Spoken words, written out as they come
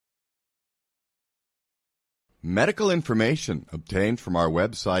Medical information obtained from our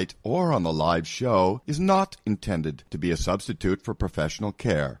website or on the live show is not intended to be a substitute for professional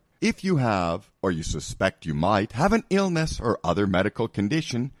care. If you have, or you suspect you might, have an illness or other medical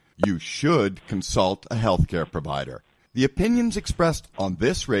condition, you should consult a healthcare provider. The opinions expressed on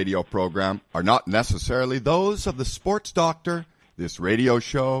this radio program are not necessarily those of the sports doctor, this radio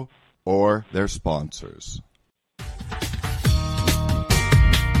show, or their sponsors.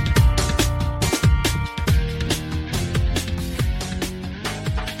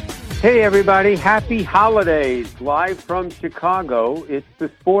 Hey everybody, happy holidays. Live from Chicago, it's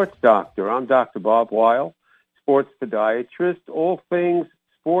the Sports Doctor. I'm Dr. Bob Weil, sports podiatrist, all things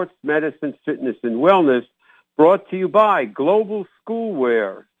sports, medicine, fitness, and wellness, brought to you by Global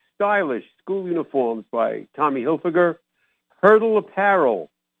Schoolwear, stylish school uniforms by Tommy Hilfiger, Hurdle Apparel,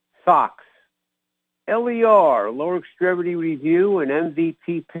 socks, LER, Lower Extremity Review, and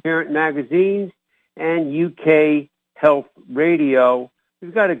MVP Parent Magazines, and UK Health Radio.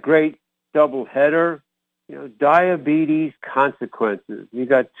 We've got a great double header, diabetes consequences. We've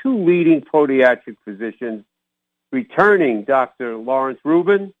got two leading podiatric physicians returning, Dr. Lawrence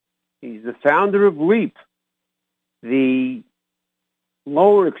Rubin. He's the founder of LEAP, the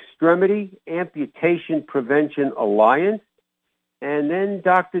Lower Extremity Amputation Prevention Alliance, and then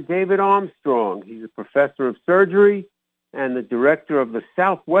Dr. David Armstrong. He's a professor of surgery and the director of the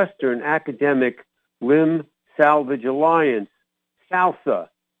Southwestern Academic Limb Salvage Alliance. Salsa.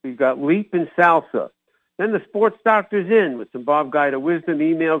 We've got Leap and Salsa. Then the Sports Doctor's in with some Bob Guida Wisdom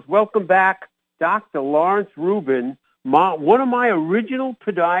emails. Welcome back, Dr. Lawrence Rubin, one of my original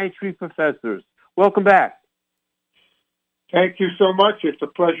podiatry professors. Welcome back. Thank you so much. It's a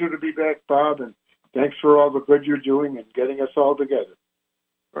pleasure to be back, Bob, and thanks for all the good you're doing and getting us all together.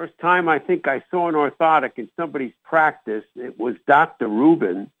 First time I think I saw an orthotic in somebody's practice, it was Dr.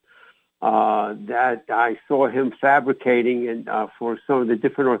 Rubin. That I saw him fabricating and for some of the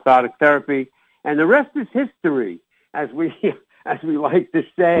different orthotic therapy, and the rest is history, as we like to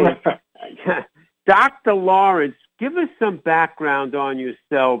say. Dr. Lawrence, give us some background on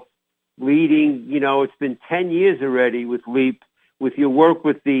yourself. Leading, it's been 10 years already with LEAP, with your work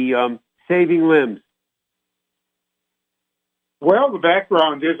with the Saving Limbs. Well, the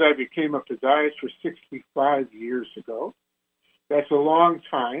background is I became a podiatrist 65 years ago. That's a long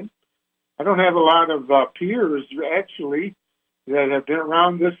time. I don't have a lot of peers, actually, that have been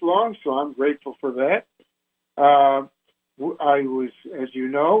around this long, so I'm grateful for that. I was, as you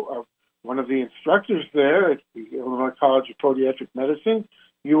know, one of the instructors there at the Illinois College of Podiatric Medicine.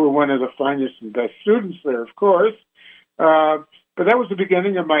 You were one of the finest and best students there, of course. But that was the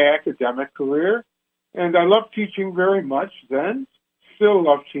beginning of my academic career, and I loved teaching very much then, still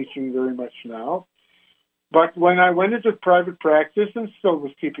love teaching very much now. But when I went into private practice and still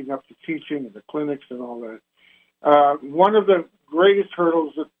was keeping up the teaching and the clinics and all that, one of the greatest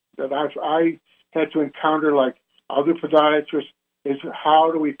hurdles that I had to encounter, like other podiatrists, is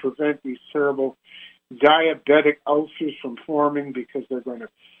how do we prevent these terrible diabetic ulcers from forming, because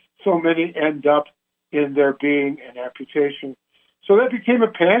so many end up in there being an amputation. So that became a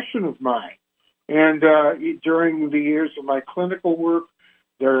passion of mine. And during the years of my clinical work,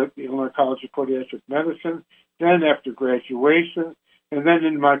 there at the Illinois College of Podiatric Medicine, then after graduation, and then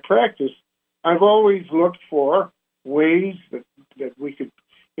in my practice, I've always looked for ways that we could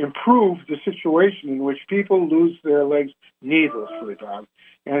improve the situation in which people lose their legs needlessly, Bob.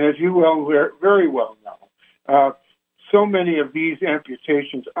 And as you very well know, so many of these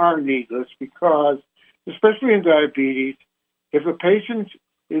amputations are needless because, especially in diabetes, if a patient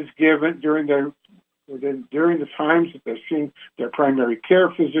is given during the times that they're seeing their primary care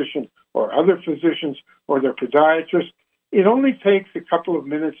physician or other physicians or their podiatrist, it only takes a couple of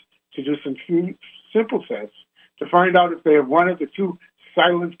minutes to do some simple tests to find out if they have one of the two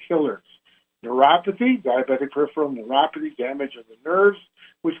silent killers: neuropathy, diabetic peripheral neuropathy, damage of the nerves,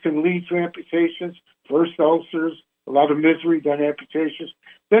 which can lead to amputations, first ulcers, a lot of misery, then amputations,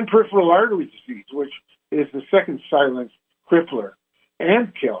 then peripheral artery disease, which is the second silent crippler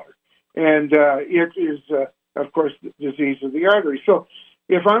and killer. And it is, of course, the disease of the artery. So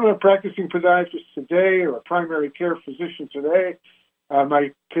if I'm a practicing podiatrist today or a primary care physician today,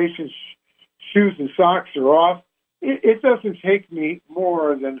 my patient's shoes and socks are off, it doesn't take me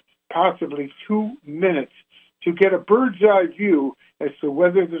more than possibly 2 minutes to get a bird's eye view as to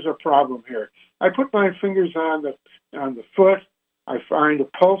whether there's a problem here. I put my fingers on the foot. I find a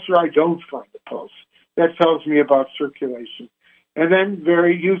pulse, or I don't find a pulse. That tells me about circulation. And then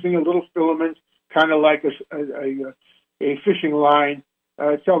using a little filament, kind of like a fishing line,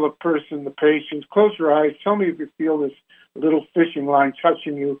 tell the person, the patient, close your eyes. Tell me if you feel this little fishing line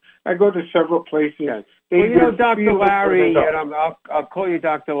touching you. I go to several places. Yes. Well, Dr. Larry, and I'll call you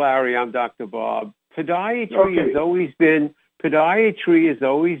Dr. Larry. I'm Dr. Bob. Podiatry has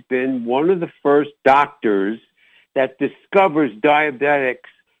always been one of the first doctors that discovers diabetics,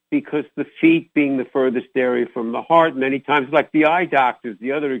 because the feet being the furthest area from the heart, many times, like the eye doctors,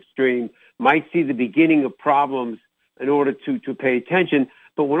 the other extreme, might see the beginning of problems in order to pay attention.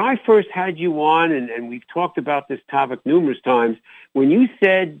 But when I first had you on, and we've talked about this topic numerous times, when you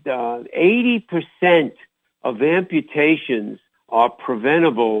said 80% of amputations are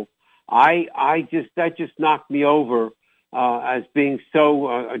preventable, that just knocked me over as being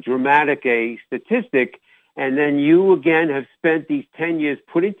so dramatic a statistic. And then you, again, have spent these 10 years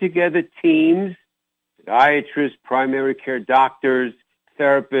putting together teams, podiatrists, primary care doctors,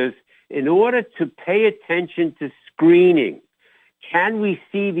 therapists, in order to pay attention to screening. Can we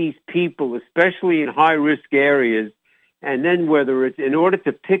see these people, especially in high-risk areas, and then whether it's in order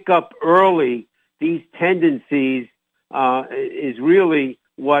to pick up early these tendencies is really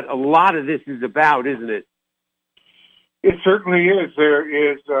what a lot of this is about, isn't it? It certainly is.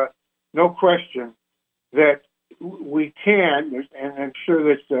 There is no question that we can, and I'm sure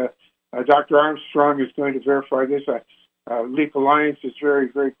that Dr. Armstrong is going to verify this. Leap Alliance is very,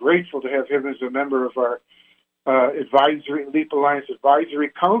 very grateful to have him as a member of our Leap Alliance Advisory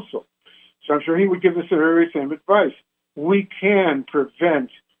Council. So I'm sure he would give us the very same advice. We can prevent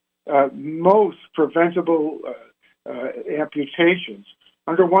most preventable amputations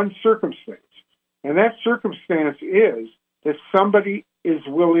under one circumstance. And that circumstance is that somebody is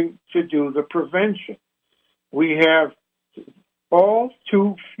willing to do the prevention. We have all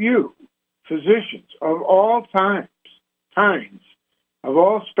too few physicians of all kinds, of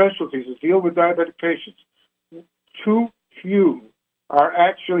all specialties that deal with diabetic patients. Too few are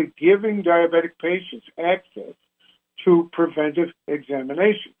actually giving diabetic patients access to preventive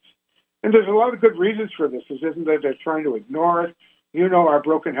examinations. And there's a lot of good reasons for this. This isn't that they're trying to ignore it. You know our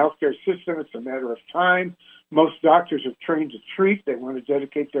broken healthcare system. It's a matter of time. Most doctors are trained to treat. They want to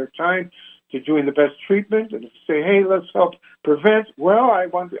dedicate their time to doing the best treatment. And if you say, hey, let's help prevent, well, I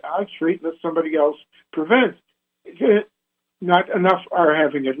treat, let somebody else prevent. Not enough are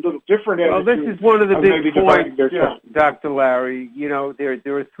having a little different attitude. Well, this is one of the big points, Dr. Larry. You know, there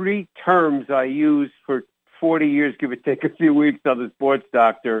are three terms I use for 40 years, give or take a few weeks, on the Sports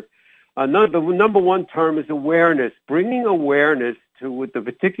Doctor. The number one term is awareness, bringing awareness to the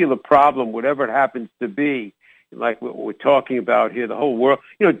particular problem, whatever it happens to be, like what we're talking about here, the whole world.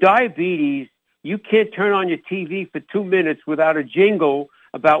 You know, diabetes, you can't turn on your TV for 2 minutes without a jingle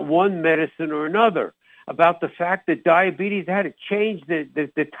about one medicine or another, about the fact that diabetes had to change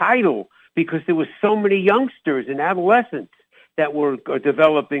the title because there were so many youngsters and adolescents that were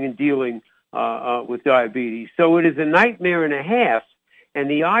developing and dealing with diabetes. So it is a nightmare and a half. And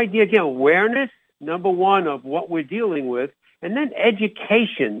the idea, again, awareness, number one, of what we're dealing with, and then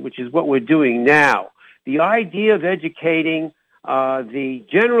education, which is what we're doing now. The idea of educating the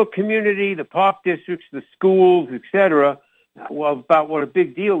general community, the park districts, the schools, etc., well, about what a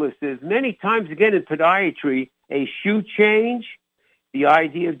big deal this is. Many times, again, in podiatry, a shoe change, the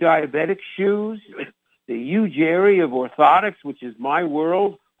idea of diabetic shoes, the huge area of orthotics, which is my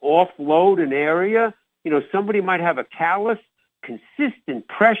world, offload an area. You know, somebody might have a callus, consistent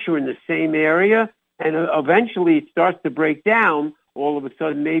pressure in the same area, and eventually it starts to break down, all of a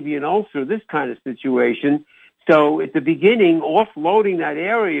sudden maybe an ulcer, this kind of situation. So at the beginning, offloading that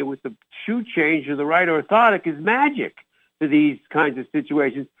area with the shoe change or the right orthotic is magic for these kinds of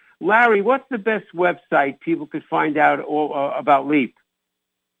situations. Larry, what's the best website people could find out about LEAP?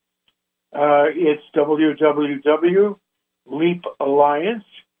 It's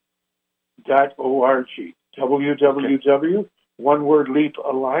www.leapalliance.org.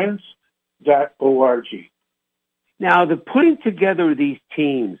 www.leapalliance.org. Now, the putting together these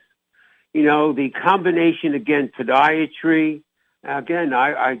teams, you know, the combination, again, podiatry, again,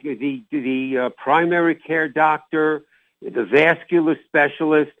 the primary care doctor, the vascular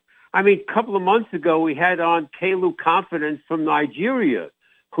specialist. I mean, a couple of months ago, we had on Kelu Confidence from Nigeria,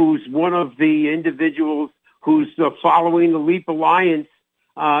 who's one of the individuals who's following the LEAP Alliance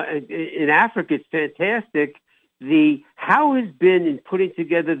in Africa. It's fantastic. How has been in putting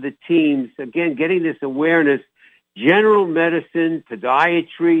together the teams, again, getting this awareness, general medicine,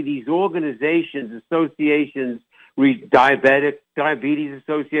 podiatry, these organizations, associations, Diabetes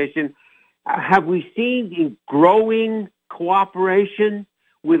Association, have we seen growing cooperation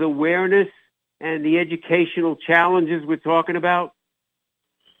with awareness and the educational challenges we're talking about?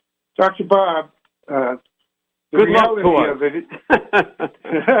 Dr. Bob, Good luck to us. Of it,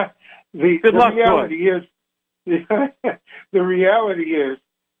 the reality is the reality is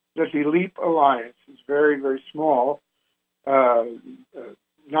that the LEAP Alliance is very, very small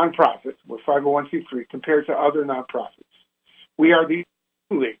nonprofit. We're 501c3 compared to other nonprofits. We are the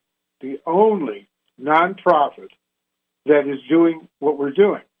only nonprofit that is doing what we're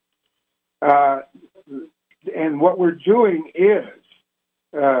doing. And what we're doing is,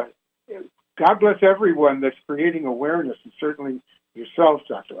 God bless everyone that's creating awareness, and certainly yourself,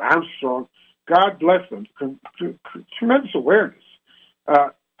 Dr. Armstrong. God bless them. Tremendous awareness.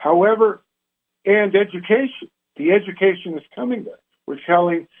 However, and education. The education is coming there. We're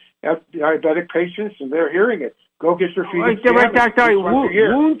telling diabetic patients, and they're hearing it, go get your feet examined. Doctor,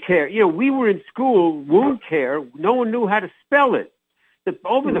 wound care. You know, we were in school, wound care, no one knew how to spell it.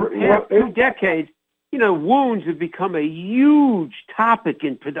 Over the past 2 decades, you know, wounds have become a huge topic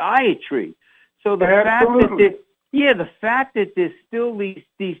in podiatry. So the fact that there's still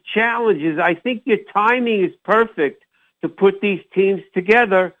these challenges, I think your timing is perfect to put these teams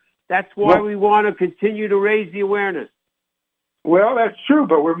together. That's why we want to continue to raise the awareness. Well, that's true,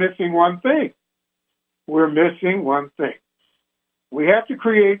 but we're missing one thing. We have to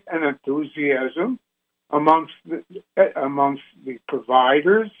create an enthusiasm amongst the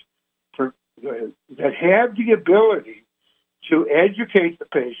providers that have the ability to educate the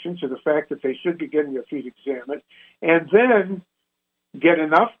patient to the fact that they should be getting their feet examined, and then get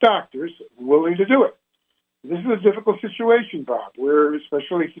enough doctors willing to do it. This is a difficult situation, Bob. We're,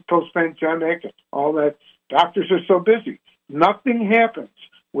 especially post-pandemic and all that, doctors are so busy. Nothing happens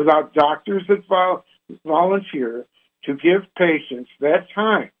without doctors that volunteer to give patients that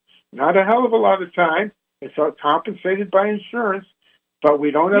time. Not a hell of a lot of time. It's compensated by insurance, but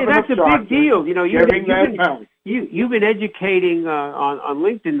we don't have enough doctors. That's a big deal. You know, you've been educating on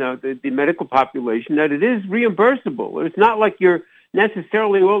LinkedIn the medical population that it is reimbursable. It's not like you're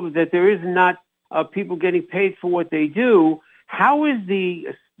necessarily that there is not people getting paid for what they do. How is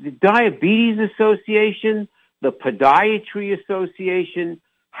the Diabetes Association, the Podiatry Association,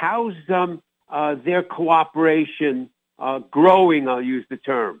 how's their cooperation growing? I'll use the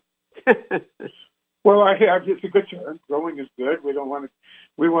term. Well, it's a good term. Growing is good. We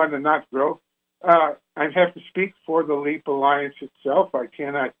want to not grow. I have to speak for the LEAP Alliance itself. I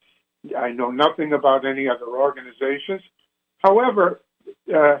know nothing about any other organizations. However,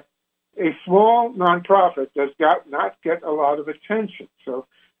 a small nonprofit does not get a lot of attention. So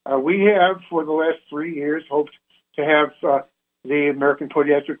we have, for the last 3 years, hoped to have the American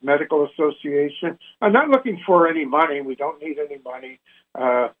Podiatric Medical Association. I'm not looking for any money. We don't need any money.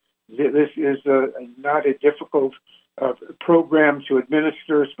 This is not a difficult program to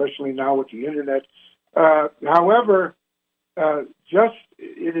administer, especially now with the Internet. However,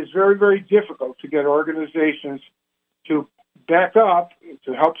 it is very, very difficult to get organizations to back up,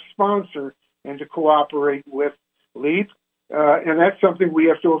 to help sponsor, and to cooperate with LEAP. And that's something we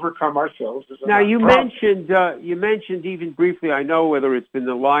have to overcome ourselves. Now, you mentioned even briefly, I know whether it's been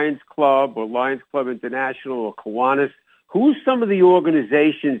the Lions Club or Lions Club International or Kiwanis, who's some of the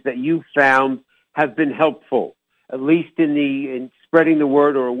organizations that you found have been helpful, at least in spreading the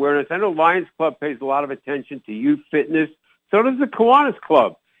word or awareness? I know Lions Club pays a lot of attention to youth fitness. So does the Kiwanis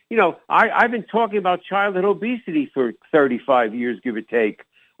Club. You know, I've been talking about childhood obesity for 35 years, give or take,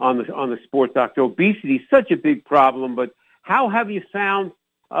 on the Sport Doctor. Obesity is such a big problem, but how have you found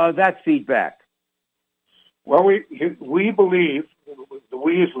that feedback? Well, we believe,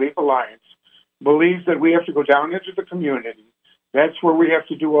 we as LEAP Alliance, believes that we have to go down into the community. That's where we have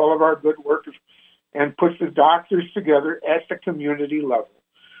to do all of our good work and put the doctors together at the community level.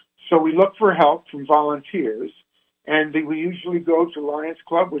 So we look for help from volunteers, and we usually go to Lions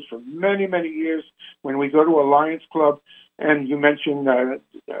Club, which for many, many years, when we go to a Lions Club, and you mentioned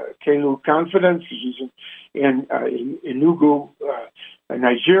Kelu Confidence, she's in Enugu,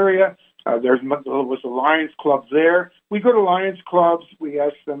 Nigeria. There was a Lions Club there. We go to Lions Clubs. We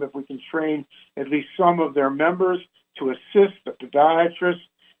ask them if we can train at least some of their members to assist the podiatrists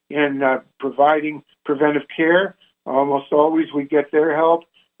in providing preventive care. Almost always we get their help.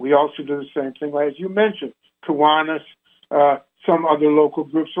 We also do the same thing, as you mentioned, Kiwanis, some other local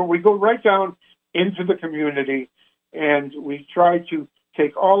groups. So we go right down into the community, and we try to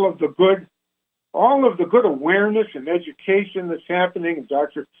take all of the good awareness and education that's happening.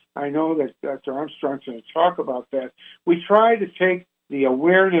 And I know that Dr. Armstrong's going to talk about that. We try to take the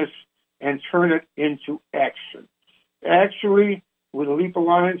awareness and turn it into action. Actually, with the LEAP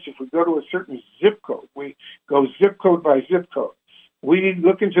Alliance, if we go to a certain zip code, we go zip code by zip code. We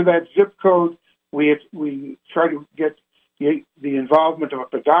look into that zip code. We try to get the involvement of a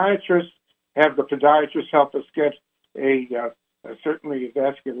podiatrist have the podiatrist help us get certainly a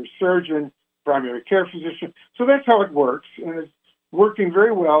vascular surgeon, primary care physician. So that's how it works, and it's working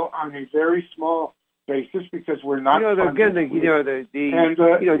very well on a very small basis because we're not. It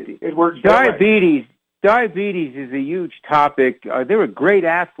works. Diabetes is a huge topic. There are great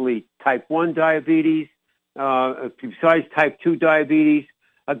athletes, type 1 diabetes, besides type 2 diabetes.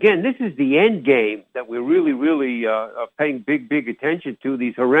 Again, this is the end game that we're really paying big attention to,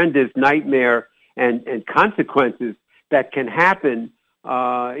 these horrendous nightmare and consequences that can happen,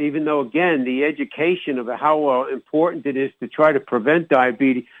 even though, again, the education of how important it is to try to prevent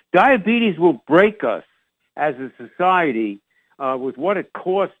diabetes. Diabetes will break us as a society with what it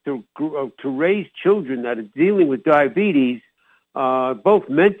costs to raise children that are dealing with diabetes, both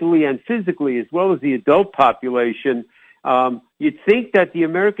mentally and physically, as well as the adult population. You'd think that the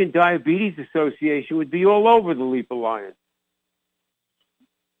American Diabetes Association would be all over the Leap Alliance.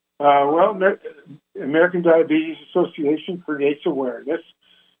 American Diabetes Association creates awareness,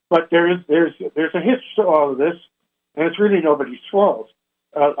 but there's a hitch to all of this, and it's really nobody's fault.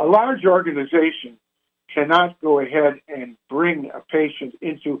 A large organization cannot go ahead and bring a patient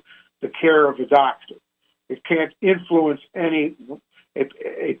into the care of a doctor. It can't influence a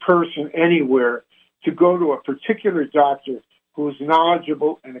person anywhere to go to a particular doctor who is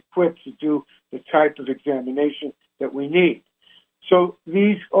knowledgeable and equipped to do the type of examination that we need. So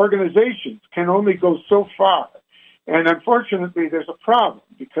these organizations can only go so far. And unfortunately, there's a problem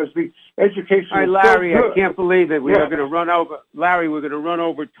because the education. All right, Larry, I can't believe it. We are going to run over. Larry, we're going to run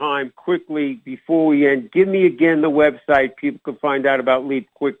over time quickly before we end. Give me again the website. People can find out about LEAP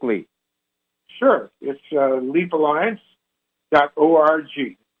quickly. Sure. It's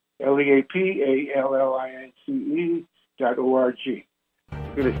leapalliance.org. LEAPALLINCE.org.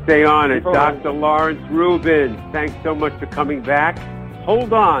 I'm going to stay on it. Dr. Lawrence Rubin, thanks so much for coming back.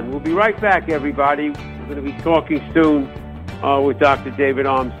 Hold on. We'll be right back, everybody. We're going to be talking soon with Dr. David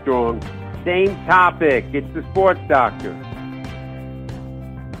Armstrong. Same topic. It's the Sports Doctor.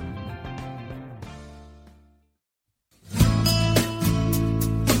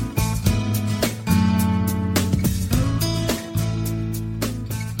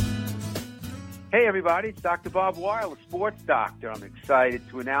 Hey, everybody. It's Dr. Bob Weil, the Sports Doctor. I'm excited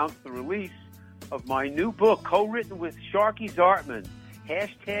to announce the release of my new book, co-written with Sharky Zartman,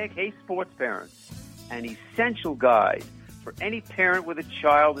 hashtag Hey Sports Parents, an essential guide for any parent with a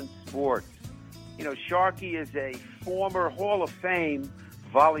child in sports. You know, Sharky is a former Hall of Fame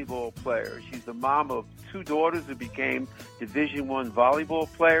volleyball player. She's the mom of 2 daughters who became Division I volleyball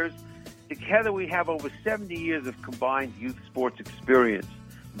players. Together, we have over 70 years of combined youth sports experience.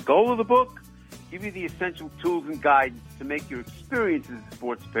 The goal of the book? Give you the essential tools and guidance to make your experience as a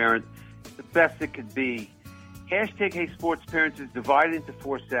sports parent the best it could be. Hashtag Hey Sports Parents is divided into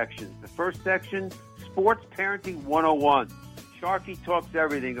 4 sections. The first section, Sports Parenting 101. Sharky talks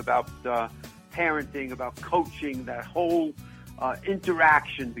everything about parenting, about coaching, that whole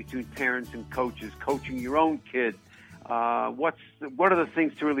interaction between parents and coaches, coaching your own kid. What are the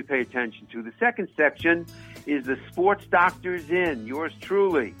things to really pay attention to? The second section is the Sports Doctor's In, yours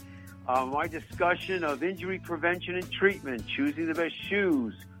truly. My discussion of injury prevention and treatment, choosing the best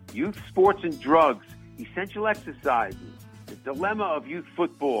shoes, youth sports and drugs, essential exercises, the dilemma of youth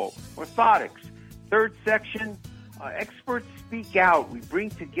football, orthotics. Third section, experts speak out. We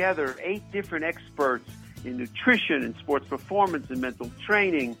bring together 8 different experts in nutrition and sports performance and mental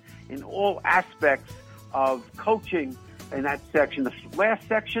training in all aspects of coaching in that section. The last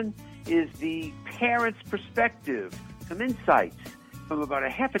section is the parent's perspective, some insights from about a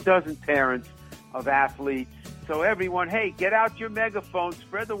half a dozen parents of athletes. So everyone, hey, get out your megaphone,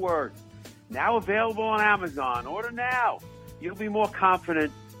 spread the word. Now available on Amazon. Order now. You'll be more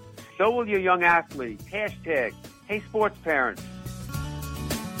confident. So will your young athletes. Hashtag Hey Sports Parents.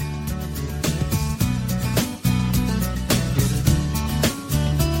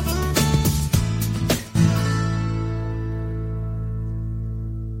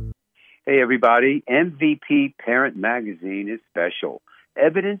 Hey, everybody. MVP Parent Magazine is special.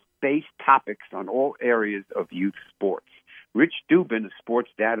 Evidence-based topics on all areas of youth sports. Rich Dubin, a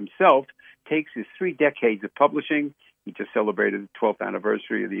sports dad himself, takes his 3 decades of publishing. He just celebrated the 12th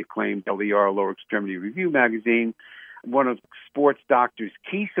anniversary of the acclaimed LER, Lower Extremity Review magazine, one of Sports Doctor's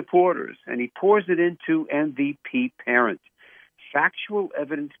key supporters, and he pours it into MVP Parent. Factual,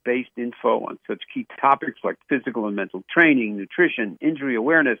 evidence-based info on such key topics like physical and mental training, nutrition, injury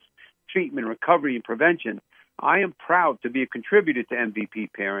awareness, treatment, recovery, and prevention. I am proud to be a contributor to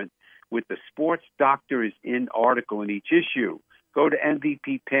MVP Parent with the Sports Doctor is In article in each issue. Go to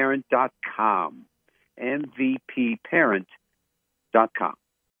mvpparent.com, mvpparent.com.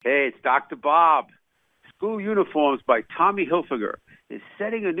 Hey, it's Dr. Bob. School Uniforms by Tommy Hilfiger is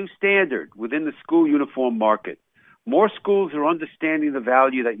setting a new standard within the school uniform market. More schools are understanding the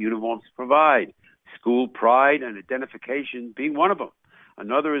value that uniforms provide, school pride and identification being one of them.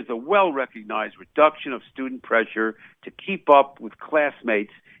 Another is the well-recognized reduction of student pressure to keep up with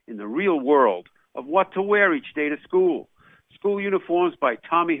classmates in the real world of what to wear each day to school. School Uniforms by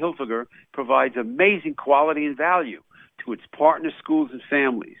Tommy Hilfiger provides amazing quality and value to its partner schools and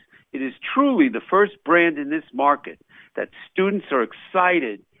families. It is truly the first brand in this market that students are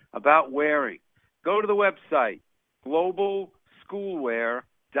excited about wearing. Go to the website,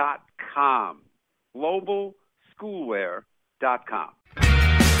 globalschoolwear.com. globalschoolwear.com.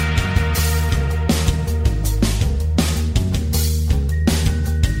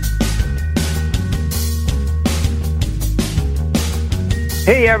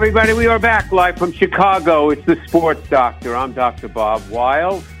 Hey, everybody, we are back live from Chicago. It's the Sports Doctor. I'm Dr. Bob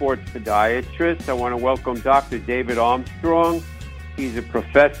Weil, sports podiatrist. I want to welcome Dr. David Armstrong. He's a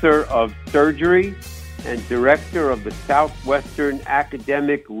professor of surgery and director of the Southwestern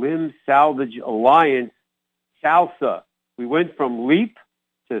Academic Limb Salvage Alliance, SALSA. We went from LEAP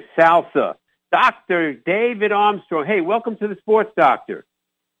to SALSA. Dr. David Armstrong. Hey, welcome to the Sports Doctor.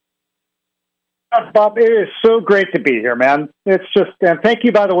 Bob, it is so great to be here, man. It's just, and thank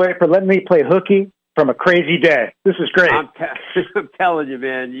you, by the way, for letting me play hooky from a crazy day. This is great. I'm telling you,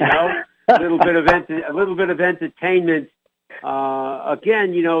 man. You know, a little bit of entertainment.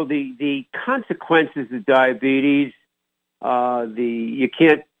 Again, you know, the consequences of diabetes. You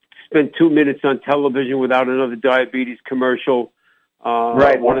can't spend 2 minutes on television without another diabetes commercial.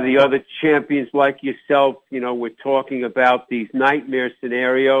 Right. One of the other champions like yourself, you know, we're talking about these nightmare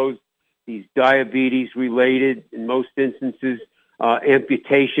scenarios. These diabetes-related, in most instances,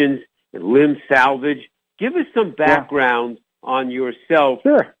 amputations and limb salvage. Give us some background on yourself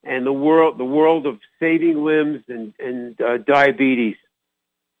and the world of saving limbs and diabetes.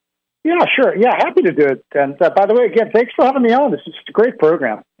 Yeah, sure. Yeah, happy to do it. And by the way, again, thanks for having me on. This is a great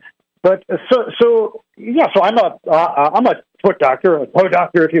program. But so I'm a foot doctor, a toe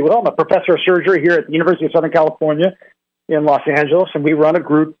doctor, if you will. I'm a professor of surgery here at the University of Southern California in Los Angeles, and we run a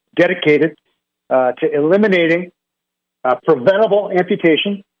group dedicated to eliminating preventable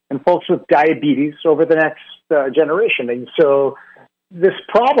amputation in folks with diabetes over the next generation. And so this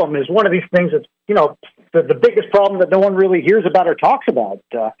problem is one of these things that's, you know, the biggest problem that no one really hears about or talks about.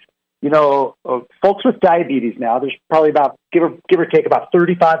 Folks with diabetes now, there's probably about, give or take, about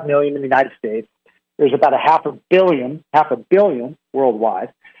 35 million in the United States. There's about half a billion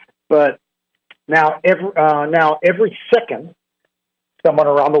worldwide. But now every second, someone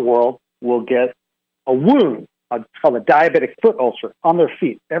around the world will get a wound, it's called a diabetic foot ulcer, on their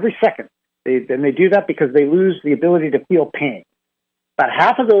feet every second. They do that because they lose the ability to feel pain. About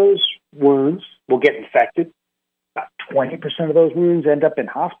half of those wounds will get infected. About 20% of those wounds end up in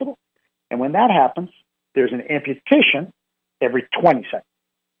hospital. And when that happens, there's an amputation every 20 seconds.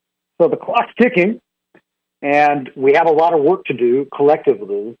 So the clock's ticking, and we have a lot of work to do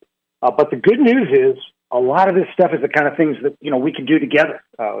collectively. But the good news is, a lot of this stuff is the kind of things that, you know, we can do together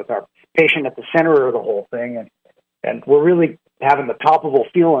with our patient at the center of the whole thing. And we're really having the palpable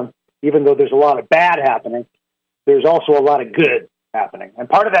feeling, even though there's a lot of bad happening, there's also a lot of good happening. And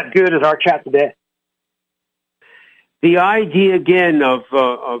part of that good is our chat today. The idea, again, of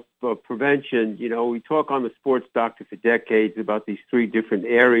prevention, you know, we talk on the Sports Doctor for decades about these three different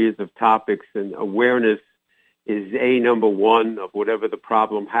areas of topics, and awareness is number one of whatever the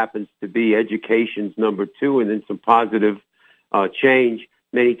problem happens to be. Education's number two, and then some positive change.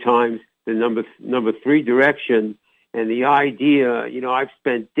 Many times the number three direction. And the idea, you know, I've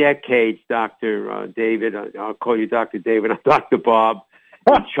spent decades, Dr. David, I'll call you Dr. David, I'm Dr. Bob,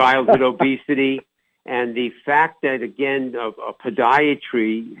 in childhood obesity. And the fact that, again,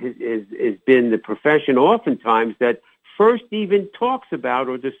 podiatry has been the profession oftentimes that first even talks about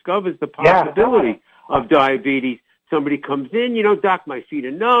or discovers the possibility of diabetes. Somebody comes in, you know, doc, my feet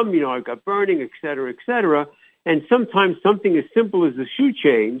are numb, you know, I've got burning, et cetera, and sometimes something as simple as a shoe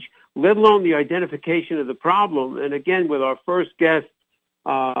change, let alone the identification of the problem. And again, with our first guest,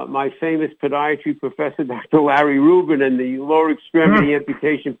 my famous podiatry professor, Dr. Larry Rubin, and the lower extremity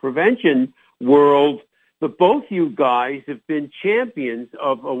amputation prevention world, but both you guys have been champions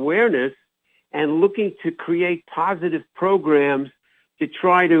of awareness and looking to create positive programs to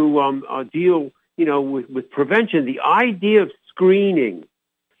try to deal, you know, with prevention. The idea of screening,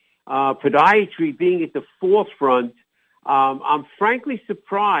 podiatry being at the forefront, I'm frankly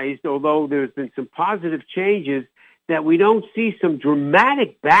surprised, although there's been some positive changes, that we don't see some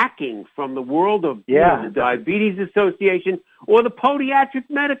dramatic backing from the world of the Diabetes Association or the Podiatric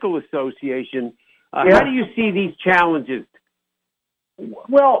Medical Association. How do you see these challenges?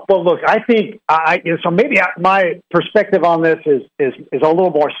 Well, look, I think so. Maybe my perspective on this is a little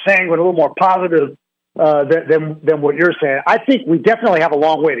more sanguine, a little more positive than what you're saying. I think we definitely have a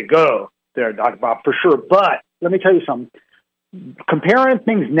long way to go there, Dr. Bob, for sure. But let me tell you something. Comparing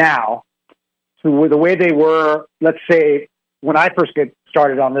things now to the way they were, let's say, when I first get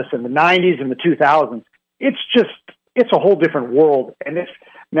started on this in the 90s and the 2000s, it's a whole different world. And it's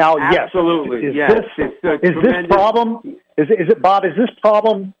now, absolutely, is this problem? Is it, Bob? Is this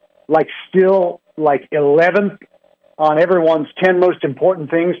problem still 11th on everyone's 10 most important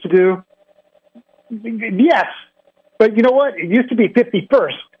things to do? Yes, but you know what? It used to be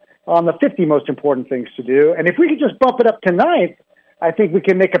 51st on the 50 most important things to do, and if we could just bump it up to 9th, I think we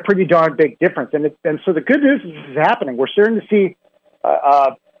can make a pretty darn big difference. And so the good news is this is happening. We're starting to see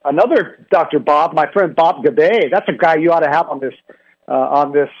another Dr. Bob, my friend Bob Gabe. That's a guy you ought to have on this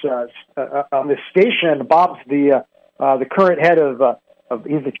station. Bob's the current head of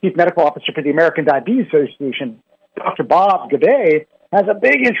he's the chief medical officer for the American Diabetes Association. Dr. Bob Gabe has a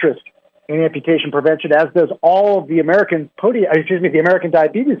big interest in amputation prevention, as does all of the the American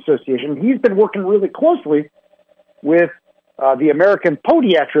Diabetes Association. He's been working really closely with the American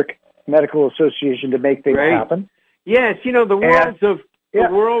Podiatric Medical Association to make things happen. Yes, the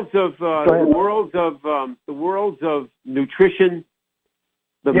worlds of nutrition,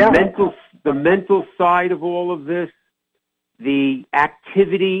 the mental side of all of this, the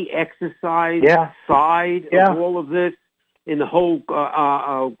activity, exercise side of all of this, in the whole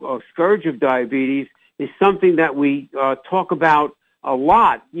scourge of diabetes is something that we talk about a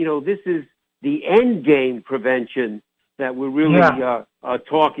lot. This is the end game prevention that we're really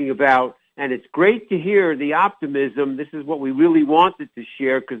talking about. And it's great to hear the optimism. This is what we really wanted to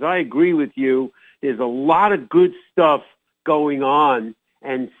share, because I agree with you. There's a lot of good stuff going on,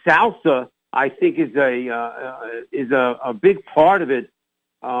 and salsa, I think, is a big part of it.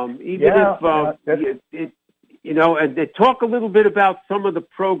 And talk a little bit about some of the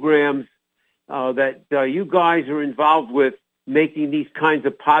programs that you guys are involved with, making these kinds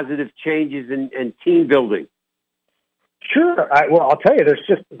of positive changes and team building. Sure. I'll tell you, there's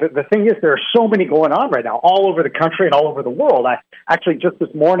just the thing is there are so many going on right now, all over the country and all over the world. I actually just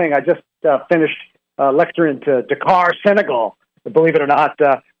this morning I just finished lecturing to Dakar, Senegal, believe it or not,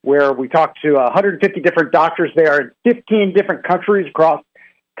 where we talked to 150 different doctors there in 15 different countries across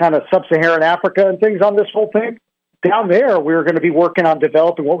kind of sub-Saharan Africa and things on this whole thing. Down there, we're going to be working on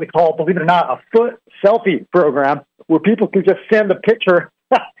developing what we call, believe it or not, a foot selfie program where people can just send a picture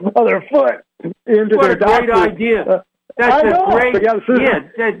of their foot into their doctor. What a great idea. That's great.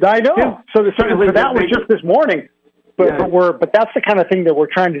 I know. So that was just this morning, but that's the kind of thing that we're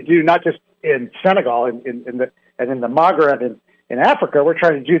trying to do, not just in Senegal and in the Maghreb in Africa. We're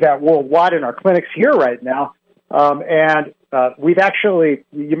trying to do that worldwide in our clinics here right now. And we've actually,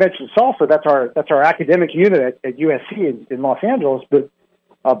 you mentioned salsa. That's our academic unit at USC in Los Angeles. But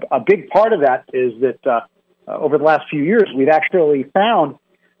a big part of that is that over the last few years, we've actually found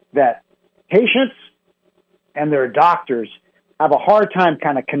that patients and their doctors have a hard time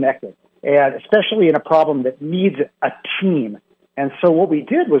kind of connecting, and especially in a problem that needs a team. And so what we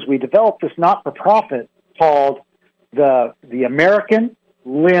did was we developed this not-for-profit called the American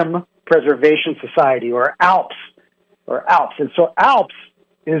Limb Preservation Society, or ALPS. And so ALPS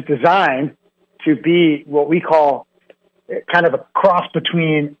is designed to be what we call kind of a cross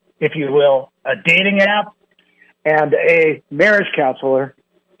between, if you will, a dating app and a marriage counselor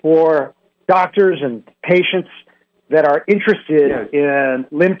for doctors and patients that are interested in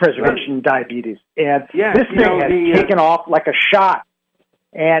limb preservation and diabetes. And this thing has taken off like a shot.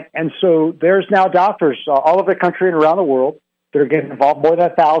 And so there's now doctors all over the country and around the world that are getting involved, more than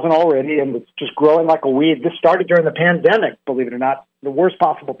 1,000 already, and it's just growing like a weed. This started during the pandemic, believe it or not, the worst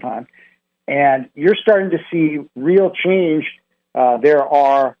possible time. And you're starting to see real change. There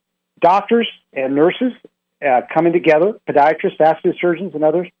are doctors and nurses coming together, podiatrists, vascular surgeons, and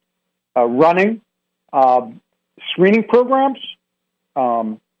others, running screening programs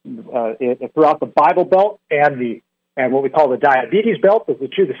throughout the Bible Belt and what we call the Diabetes Belt. Those are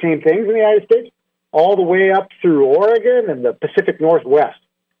two of the same things in the United States, all the way up through Oregon and the Pacific Northwest.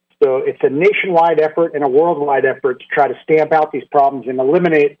 So it's a nationwide effort and a worldwide effort to try to stamp out these problems and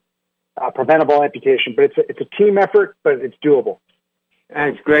eliminate preventable amputation. But it's a team effort, but it's doable.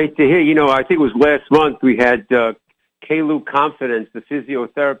 And it's great to hear. I think it was last month we had Kelu Confidence, the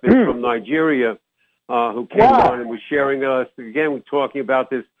physiotherapist from Nigeria, who came on and was sharing us. Again, we're talking about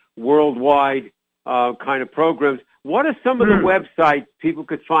this worldwide kind of programs. What are some of the websites people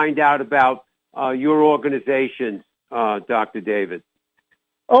could find out about your organizations, Dr. David?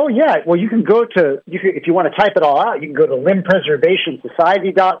 Oh, yeah. Well, you can go to, if you want to type it all out, you can go to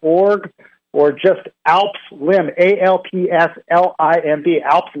limbpreservationsociety.org or just Alps Limb, ALPSLIMB,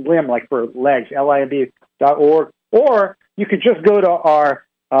 Alps Limb, like for legs, LIMB.org. Or you could just go to our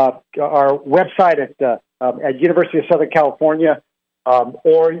website at University of Southern California,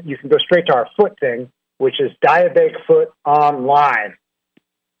 or you can go straight to our foot thing, which is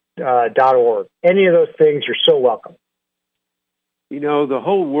diabeticfootonline.org. Any of those things, you're so welcome. You know, the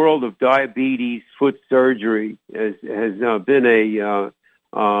whole world of diabetes, foot surgery has been a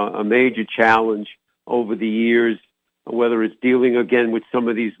major challenge over the years, whether it's dealing again with some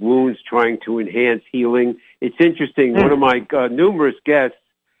of these wounds, trying to enhance healing. It's interesting. One of my numerous guests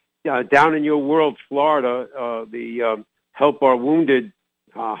down in your world, Florida, the Help Our Wounded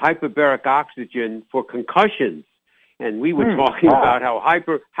hyperbaric oxygen for concussions. And we were talking about how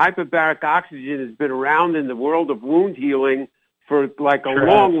hyperbaric oxygen has been around in the world of wound healing for like a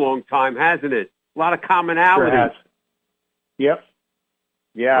long time, hasn't it? A lot of commonality. Sure. Yep.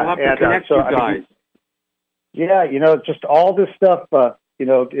 Yeah. I'll have to connect you guys. Yeah, just all this stuff,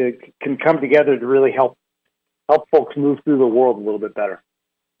 it can come together to really help folks move through the world a little bit better.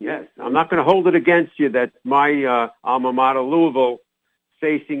 Yes, I'm not going to hold it against you that my alma mater, Louisville,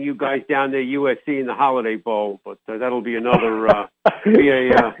 facing you guys down there, USC, in the Holiday Bowl, but that'll be another. There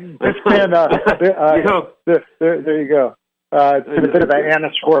you go. It's been a bit of an Anna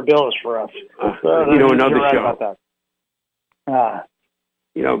Scorabilis for us. Another show. About that.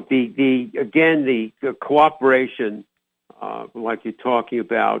 The cooperation, like you're talking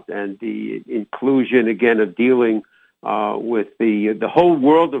about, and the inclusion again of dealing with the whole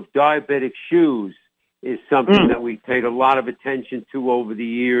world of diabetic shoes is something that we paid a lot of attention to over the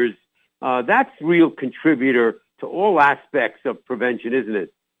years. That's a real contributor to all aspects of prevention, isn't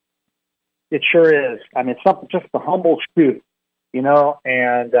it? It sure is. I mean, it's something, just the humble truth, but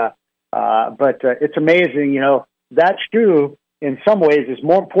it's amazing, that shoe in some ways is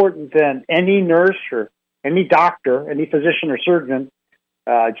more important than any nurse or any doctor, any physician or surgeon,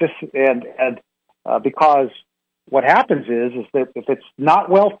 because what happens is that if it's not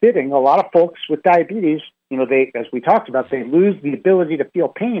well fitting, a lot of folks with diabetes, they, as we talked about, they lose the ability to feel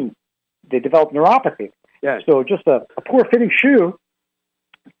pain. They develop neuropathy. Yes. So just a poor fitting shoe,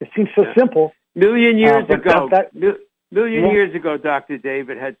 it seems so simple. Million years ago, Dr.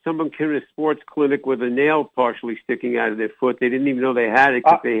 David, had someone come to a sports clinic with a nail partially sticking out of their foot. They didn't even know they had it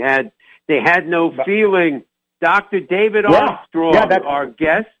because they had no feeling. Dr. David Armstrong, our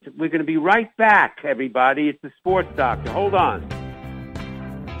guest. We're going to be right back, everybody. It's the Sports Doctor. Hold on.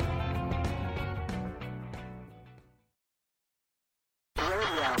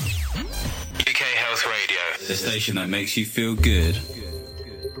 UK Health Radio, the station that makes you feel good.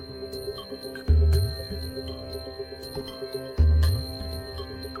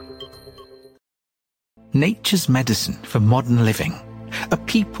 Nature's Medicine for Modern Living, a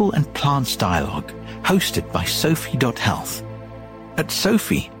people and plants dialogue hosted by Sophie.Health. At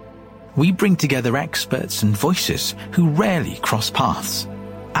Sophie, we bring together experts and voices who rarely cross paths.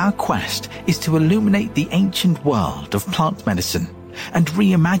 Our quest is to illuminate the ancient world of plant medicine and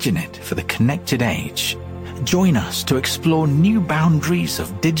reimagine it for the connected age. Join us to explore new boundaries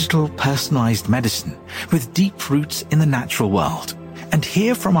of digital personalized medicine with deep roots in the natural world, and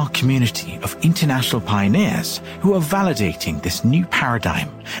hear from our community of international pioneers who are validating this new paradigm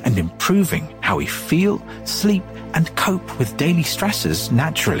and improving how we feel, sleep, and cope with daily stresses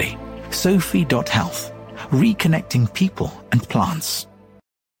naturally. Sophie.Health, reconnecting people and plants.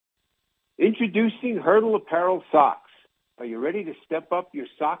 Introducing Hurdle Apparel Socks. Are you ready to step up your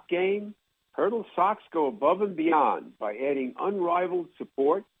sock game? Hurdle socks go above and beyond by adding unrivaled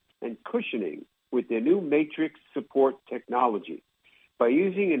support and cushioning with their new Matrix support technology. By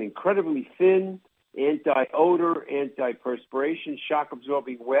using an incredibly thin, anti-odor, anti-perspiration,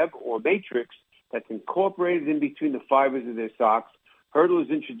 shock-absorbing web or matrix that's incorporated in between the fibers of their socks, Hurdle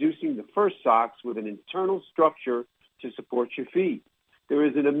is introducing the first socks with an internal structure to support your feet. There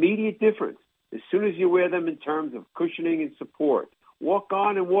is an immediate difference as soon as you wear them in terms of cushioning and support. Walk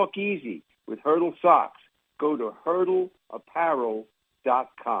on and walk easy with Hurdle socks. Go to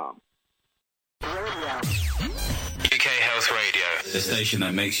hurdleapparel.com. UK Health Radio, the station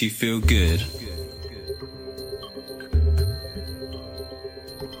that makes you feel good.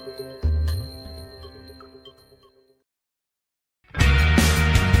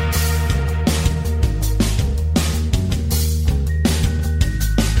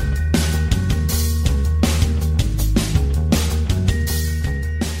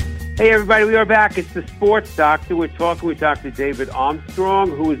 Hey, everybody, we are back. It's the Sports Doctor. We're talking with Dr. David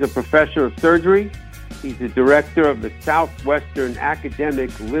Armstrong, who is a professor of surgery. He's the director of the Southwestern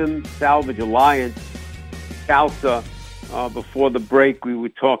Academic Limb Salvage Alliance, SALSA. Before the break, we were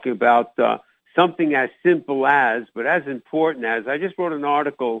talking about something as simple as, but as important as, I just wrote an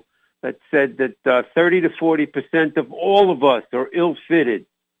article that said that 30 to 40% of all of us are ill-fitted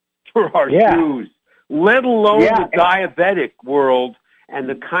for our shoes, let alone the diabetic world and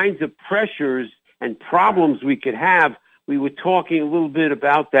the kinds of pressures and problems we could have. We were talking a little bit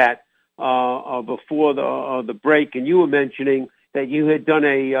about that before the break, and you were mentioning that you had done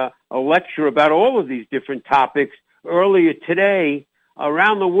a lecture about all of these different topics earlier today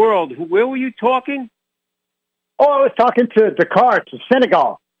around the world. Where were you talking? Oh, I was talking to Dakar, to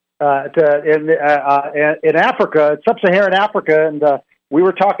Senegal, in Africa, sub-Saharan Africa, and we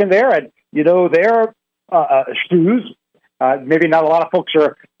were talking there, and their shoes. Maybe not a lot of folks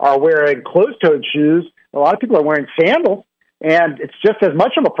are wearing closed-toed shoes. A lot of people are wearing sandals, and it's just as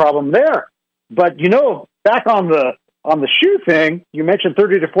much of a problem there. But back on the shoe thing, you mentioned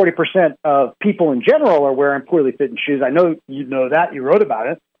 30 to 40% of people in general are wearing poorly fitting shoes. I know you know that. You wrote about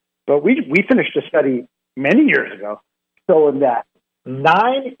it. But we finished a study many years ago showing that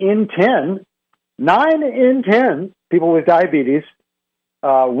 9 in 10 people with diabetes,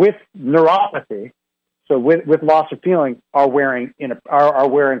 with neuropathy, so with loss of feeling, are wearing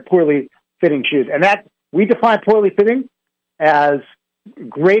poorly fitting shoes. And that we define poorly fitting as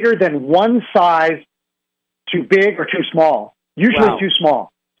greater than one size too big or too small, usually too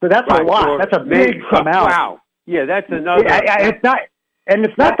small. So that's a lot. That's a big amount. Wow. Yeah, that's another.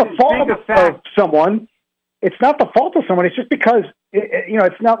 It's not the fault of someone. It's not the fault of someone. It's just because,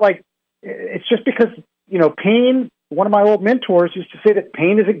 it's not like, it's just because, pain, one of my old mentors used to say that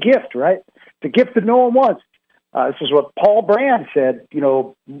pain is a gift, right? It's a gift that no one wants. This is what Paul Brand said,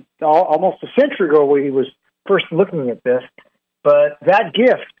 almost a century ago when he was first looking at this. But that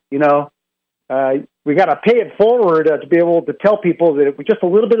gift, we got to pay it forward to be able to tell people that with just a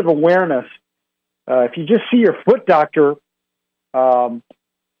little bit of awareness, if you just see your foot doctor once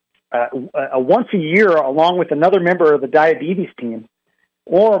a year along with another member of the diabetes team,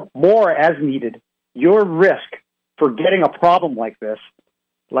 or more as needed, your risk for getting a problem like this,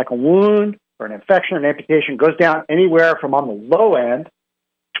 like a wound or an infection or an amputation, goes down anywhere from on the low end,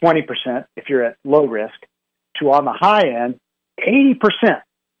 20% if you're at low risk, to on the high end, 80%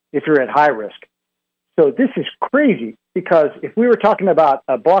 if you're at high risk. So this is crazy, because if we were talking about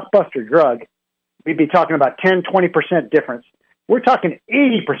a blockbuster drug, we'd be talking about 10, 20% difference. We're talking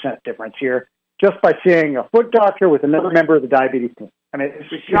 80% difference here just by seeing a foot doctor with another member of the diabetes team. I mean,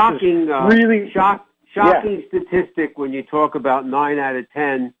 it's a shocking, shocking statistic when you talk about 9 out of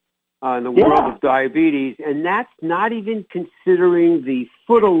 10 in the world of diabetes, and that's not even considering the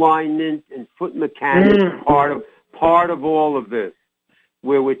foot alignment and foot mechanics part of all of this,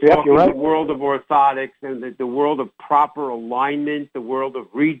 where we're talking the world of orthotics and the world of proper alignment, the world of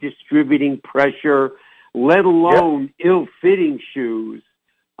redistributing pressure, let alone ill-fitting shoes.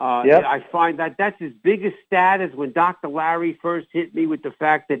 I find that that's as big a stat as when Dr. Larry first hit me with the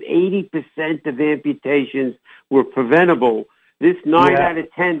fact that 80% of amputations were preventable. This 9 out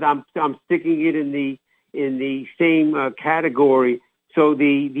of 10, I'm sticking it in the same category. So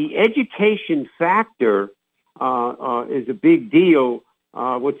the education factor is a big deal.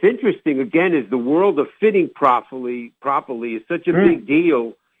 What's interesting again is the world of fitting properly is such a big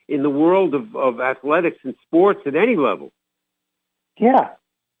deal in the world of athletics and sports at any level. Yeah,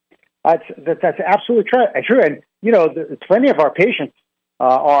 that's absolutely true. And plenty of our patients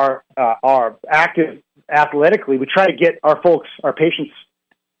are active athletically. We try to get our patients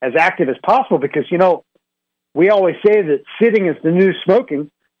as active as possible because we always say that sitting is the new smoking,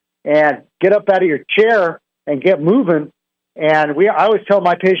 and get up out of your chair and get moving. And I always tell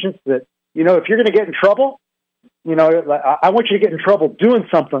my patients that if you're going to get in trouble, I want you to get in trouble doing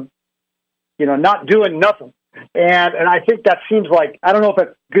something, not doing nothing. And I think that seems like, I don't know if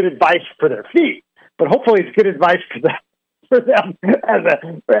that's good advice for their feet, but hopefully it's good advice for them as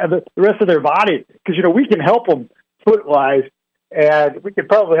the rest of their body, because we can help them foot-wise, and we can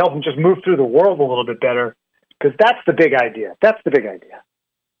probably help them just move through the world a little bit better, because that's the big idea.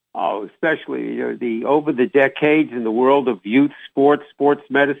 Oh, especially over the decades in the world of youth sports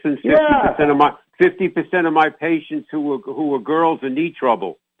medicine, 50% of my patients who were girls in knee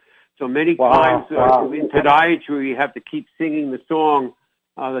trouble. So many times in podiatry, you have to keep singing the song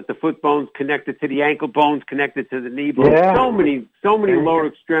that the foot bone's connected to the ankle bone's connected to the knee bone. So many lower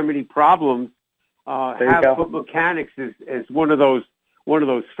extremity problems have foot mechanics as one of those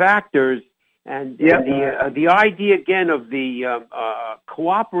factors. And the idea, again, of the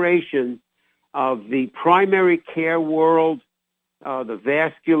cooperation of the primary care world, the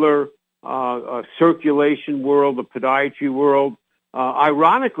vascular circulation world, the podiatry world.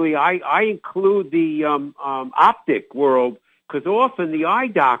 Ironically, I include the optic world, because often the eye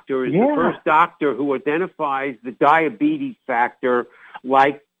doctor is the first doctor who identifies the diabetes factor,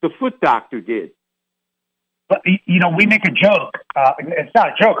 like the foot doctor did. But, we make a joke. It's not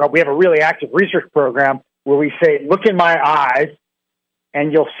a joke. We have a really active research program where we say, look in my eyes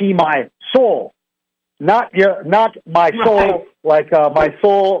and you'll see my soul. Not my soul, like my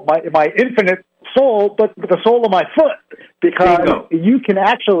soul, my infinite soul, but the sole of my foot. Because you can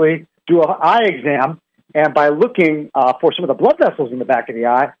actually do an eye exam, and by looking for some of the blood vessels in the back of the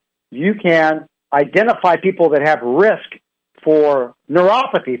eye, you can identify people that have risk for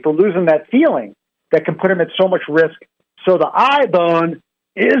neuropathy, for losing that feeling that can put them at so much risk. So the eye bone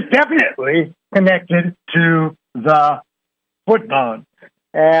is definitely connected to the foot bone.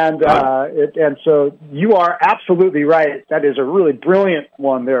 And so you are absolutely right. That is a really brilliant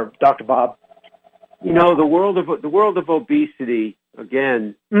one there, Dr. Bob. The world of obesity,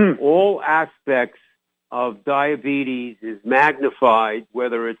 again, all aspects of diabetes is magnified,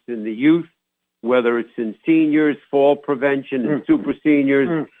 whether it's in the youth, whether it's in seniors, fall prevention, and super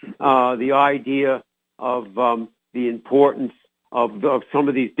seniors, the idea of the importance of some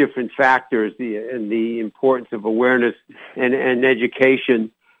of these different factors, and the importance of awareness and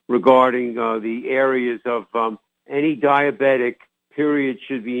education regarding the areas of any diabetic, period,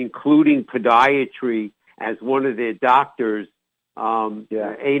 should be including podiatry as one of their doctors,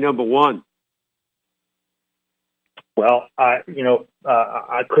 number one. Well, I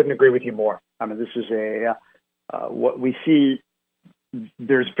couldn't agree with you more. I mean, this is what we see.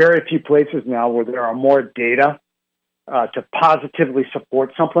 There's very few places now where there are more data to positively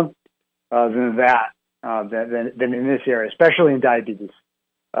support something than in this area, especially in diabetes.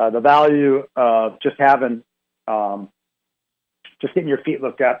 The value of just having, just getting your feet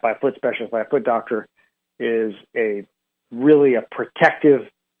looked at by a foot specialist, by a foot doctor, is really a protective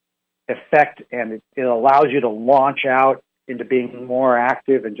effect, and it allows you to launch out into being more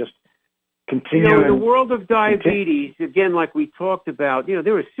active and just continue. In the world of diabetes, again, like we talked about,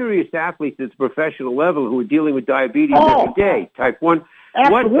 there are serious athletes at the professional level who are dealing with diabetes every day. Type 1.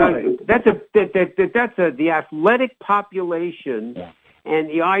 Absolutely. That's the athletic population. Yeah. And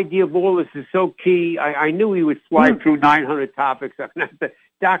the idea of all this is so key. I knew he would fly through 900 topics.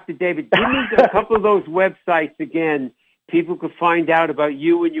 Dr. David, give me a couple of those websites again. People could find out about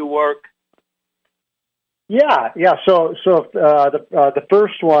you and your work. Yeah. So the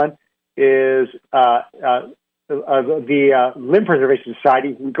first one is the Limb Preservation Society.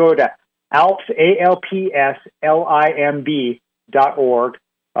 You can go to ALPS, ALPSLIMB.org,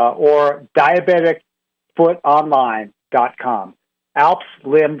 or diabeticfootonline.com.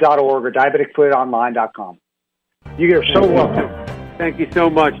 ALPSLIM.org or diabeticfootonline.com. You're so welcome. Thank you so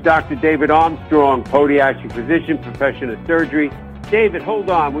much, Dr. David Armstrong, podiatric physician, profession of surgery. David, hold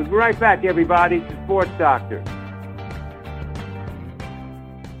on. We'll be right back, everybody. It's the Sports Doctor.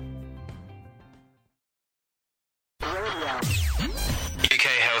 UK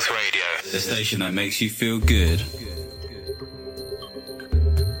Health Radio, the station that makes you feel good.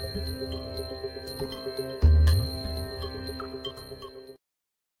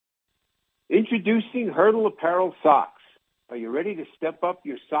 Introducing Hurdle Apparel Socks. Are you ready to step up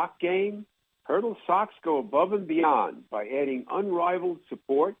your sock game? Hurdle socks go above and beyond by adding unrivaled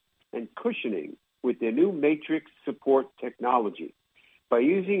support and cushioning with their new Matrix support technology. By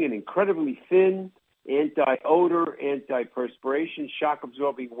using an incredibly thin, anti-odor, anti-perspiration,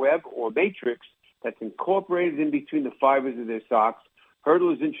 shock-absorbing web or matrix that's incorporated in between the fibers of their socks,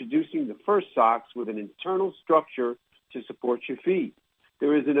 Hurdle is introducing the first socks with an internal structure to support your feet.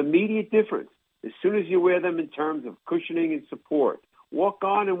 There is an immediate difference as soon as you wear them in terms of cushioning and support. Walk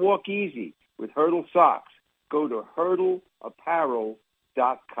on and walk easy with Hurdle socks. Go to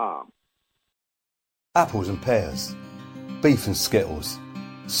hurdleapparel.com. Apples and pears, beef and skittles,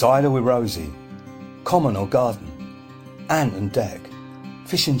 cider with Rosie, common or garden, ant and deck,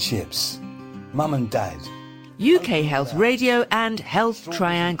 fish and chips, mum and dad. UK Health Radio and Health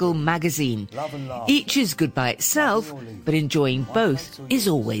Triangle magazine. Each is good by itself, but enjoying both is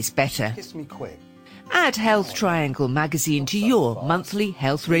always better. Add Health Triangle magazine to your monthly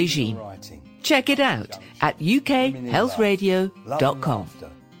health regime. Check it out at ukhealthradio.com.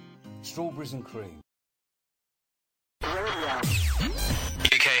 Strawberries and cream. UK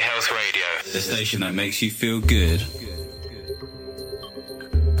Health Radio, the station that makes you feel good.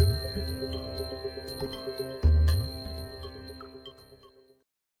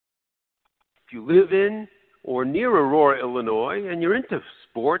 live in or near Aurora, Illinois, and you're into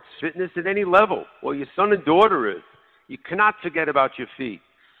sports, fitness at any level, or your son and daughter is, you cannot forget about your feet.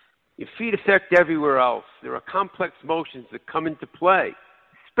 Your feet affect everywhere else. There are complex motions that come into play,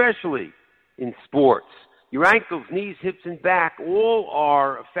 especially in sports. Your ankles, knees, hips, and back all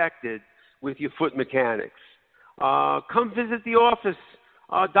are affected with your foot mechanics. Come visit the office,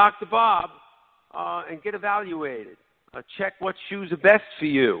 Dr. Bob, and get evaluated. Check what shoes are best for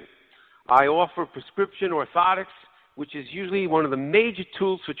you. I offer prescription orthotics, which is usually one of the major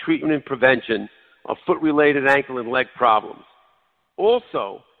tools for treatment and prevention of foot-related ankle and leg problems.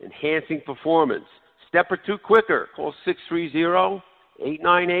 Also, enhancing performance. Step or two quicker. Call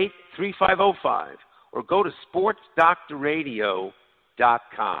 630-898-3505 or go to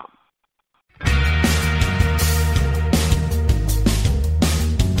sportsdoctorradio.com.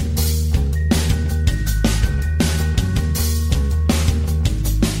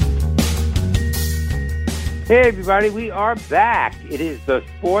 Hey everybody, we are back. It is the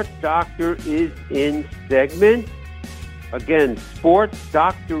Sports Doctor is in segment. Again,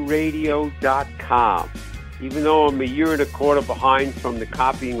 sportsdoctorradio.com. Even though I'm a year and a quarter behind from the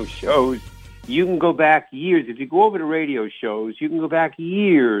copying of shows, you can go back years. If you go over to radio shows, you can go back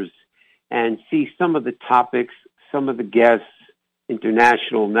years and see some of the topics, some of the guests,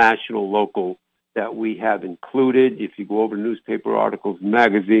 international, national, local, that we have included. If you go over to newspaper articles,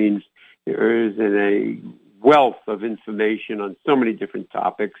 magazines, there is a wealth of information on so many different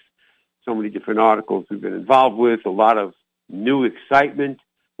topics, so many different articles we've been involved with, a lot of new excitement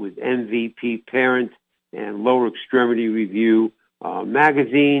with MVP Parent and Lower Extremity Review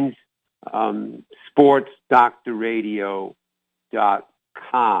magazines,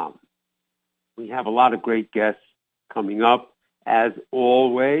 sportsdoctorradio.com. We have a lot of great guests coming up, as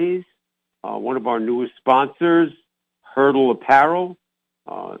always. One of our newest sponsors, Hurdle Apparel,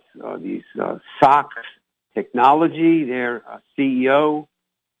 these socks technology, their CEO,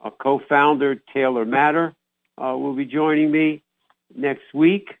 co-founder, Taylor Matter, will be joining me next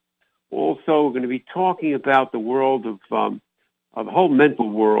week. Also, we're going to be talking about the world of the whole mental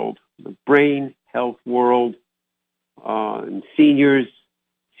world, the brain health world, and seniors,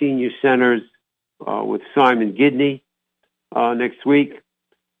 senior centers, with Simon Gidney next week.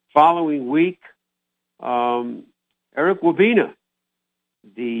 Following week, Eric Wabina,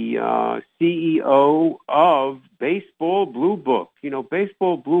 the CEO of Baseball Blue Book. You know,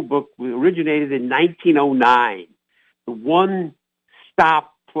 Baseball Blue Book originated in 1909. The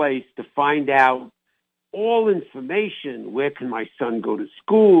one-stop place to find out all information. Where can my son go to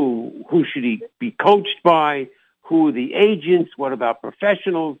school? Who should he be coached by? Who are the agents? What about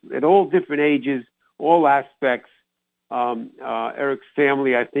professionals at all different ages, all aspects? Eric's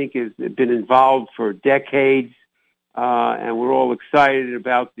family, I think, has been involved for decades. And we're all excited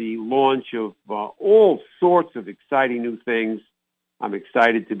about the launch of all sorts of exciting new things. I'm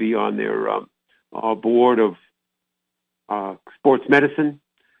excited to be on their board of sports medicine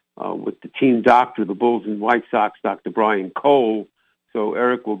with the team doctor, the Bulls and White Sox, Dr. Brian Cole. So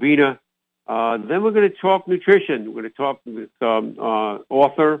Eric Wabina. Then we're going to talk nutrition. We're going to talk with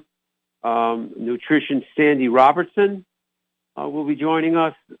author, nutrition Sandy Robertson will be joining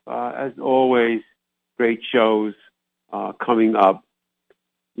us. As always, great shows coming up.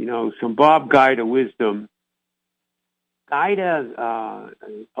 You know, some Bob Guida wisdom. Guida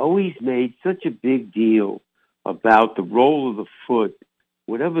always made such a big deal about the role of the foot,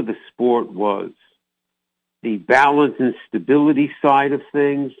 whatever the sport was, the balance and stability side of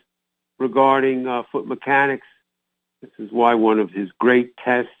things regarding foot mechanics. This is why one of his great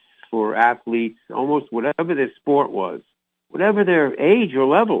tests for athletes, almost whatever their sport was, whatever their age or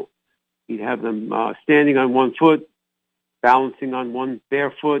level, he'd have them standing on one foot, balancing on one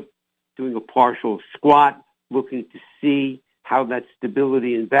bare foot, doing a partial squat, looking to see how that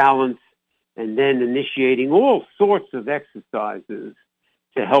stability and balance, and then initiating all sorts of exercises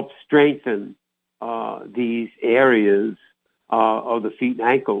to help strengthen these areas of the feet and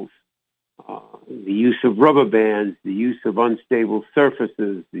ankles. The use of rubber bands, the use of unstable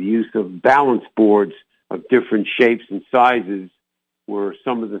surfaces, the use of balance boards of different shapes and sizes were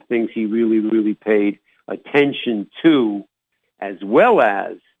some of the things he really, really paid attention to, as well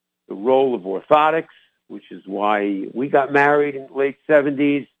as the role of orthotics, which is why we got married in the late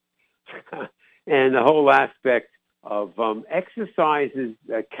 70s, and the whole aspect of exercises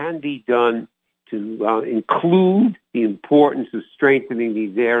that can be done to include the importance of strengthening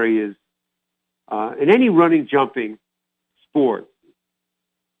these areas in any running, jumping sport.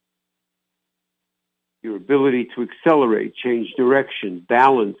 Your ability to accelerate, change direction,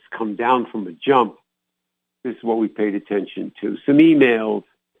 balance, come down from a jump. This is what we paid attention to. Some emails.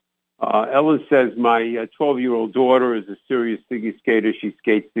 Ellen says, my 12-year-old daughter is a serious figure skater. She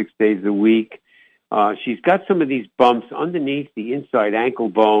skates 6 days a week. She's got some of these bumps underneath the inside ankle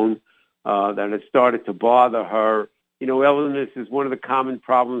bone that have started to bother her. You know, Ellen, this is one of the common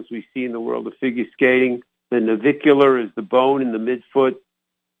problems we see in the world of figure skating. The navicular is the bone in the midfoot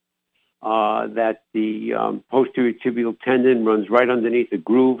that the posterior tibial tendon runs right underneath the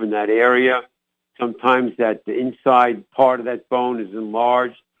groove in that area. Sometimes that the inside part of that bone is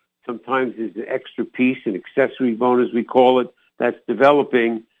enlarged. Sometimes there's an extra piece, an accessory bone as we call it, that's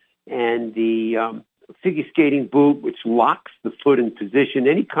developing. And the figure skating boot, which locks the foot in position,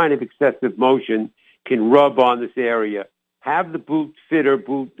 any kind of excessive motion can rub on this area. Have the boot fitter,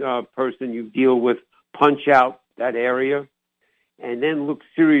 person you deal with punch out that area, and then look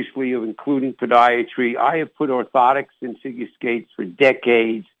seriously of including podiatry. I have put orthotics in figure skates for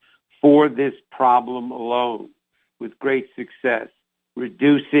decades for this problem alone with great success,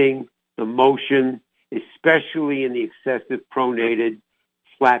 reducing the motion, especially in the excessive pronated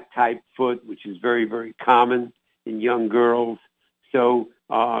flat type foot, which is very, very common in young girls. So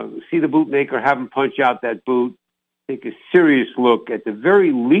see the bootmaker, have them punch out that boot. Take a serious look at the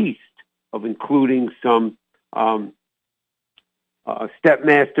very least of including some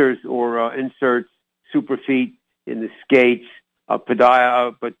stepmasters or inserts, super feet in the skates. Custom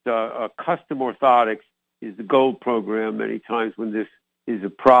orthotics is the gold program many times when this is a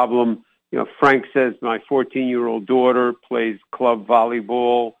problem. You know, Frank says my 14-year-old daughter plays club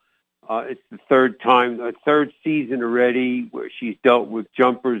volleyball. It's the third season already where she's dealt with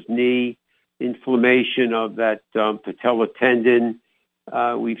jumper's knee, inflammation of that patella tendon.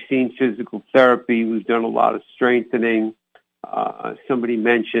 We've seen physical therapy. We've done a lot of strengthening. Somebody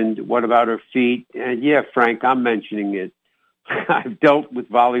mentioned, what about her feet? And yeah, Frank, I'm mentioning it. I've dealt with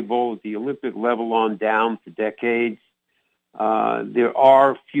volleyball at the Olympic level on down for decades. There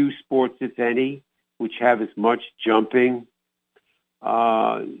are few sports, if any, which have as much jumping.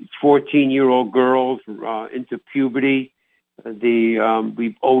 14-year-old girls into puberty.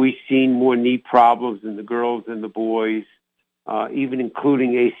 We've always seen more knee problems in the girls than the boys, even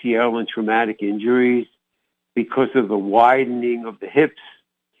including ACL and traumatic injuries, because of the widening of the hips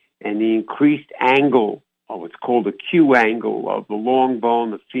and the increased angle, or what's called a Q angle of the long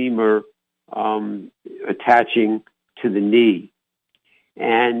bone, the femur, attaching to the knee.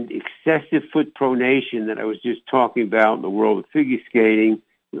 And excessive foot pronation that I was just talking about in the world of figure skating,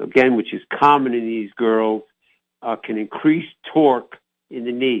 again, which is common in these girls, can increase torque in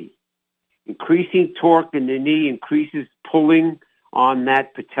the knee. Increasing torque in the knee increases pulling on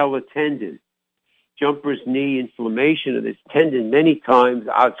that patella tendon. Jumper's knee inflammation of this tendon many times,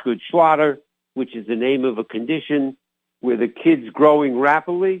 Osgood-Schlatter, which is the name of a condition where the kid's growing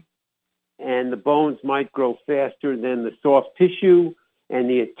rapidly and the bones might grow faster than the soft tissue, and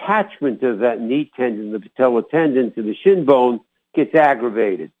the attachment of that knee tendon, the patella tendon, to the shin bone gets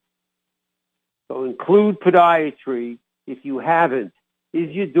aggravated. So include podiatry if you haven't.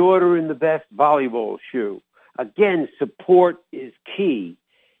 Is your daughter in the best volleyball shoe? Again, support is key.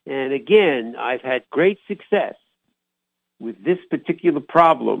 And again, I've had great success with this particular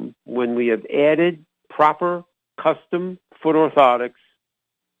problem when we have added proper custom foot orthotics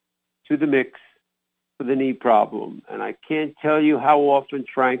to the mix for the knee problem. And I can't tell you how often,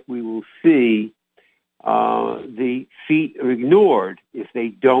 Frank, we will see the feet are ignored if they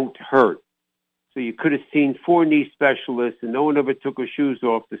don't hurt. So you could have seen 4 knee specialists and no one ever took her shoes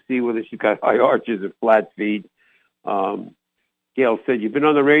off to see whether she got high arches or flat feet. Gail said, you've been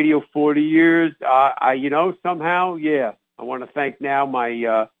on the radio 40 years. Somehow, yeah. I want to thank now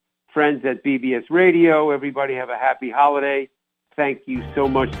my friends at BBS Radio. Everybody have a happy holiday. Thank you so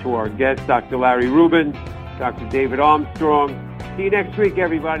much to our guests, Dr. Larry Rubin, Dr. David Armstrong. See you next week,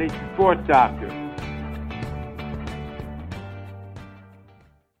 everybody. Sports Doctor.